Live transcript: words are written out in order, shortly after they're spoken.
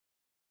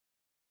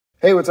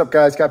Hey, what's up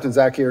guys? Captain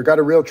Zac here. Got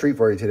a real treat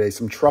for you today.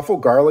 Some truffle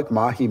garlic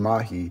mahi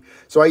mahi.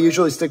 So I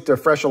usually stick to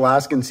fresh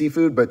Alaskan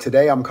seafood, but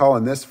today I'm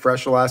calling this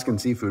fresh Alaskan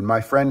seafood.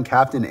 My friend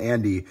Captain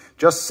Andy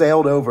just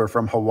sailed over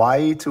from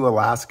Hawaii to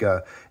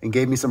Alaska and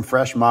gave me some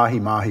fresh mahi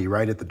mahi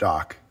right at the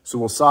dock. So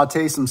we'll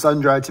saute some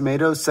sun-dried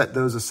tomatoes, set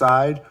those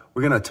aside.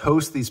 We're gonna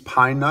toast these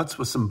pine nuts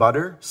with some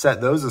butter,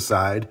 set those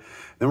aside.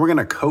 Then we're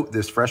gonna coat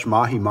this fresh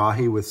mahi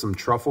mahi with some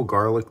truffle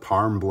garlic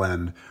parm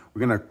blend. We're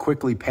gonna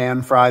quickly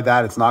pan fry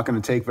that. It's not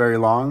gonna take very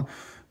long.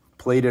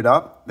 Plate it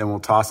up, then we'll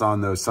toss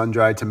on those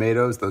sun-dried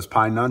tomatoes, those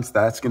pine nuts.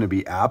 That's gonna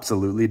be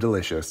absolutely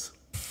delicious.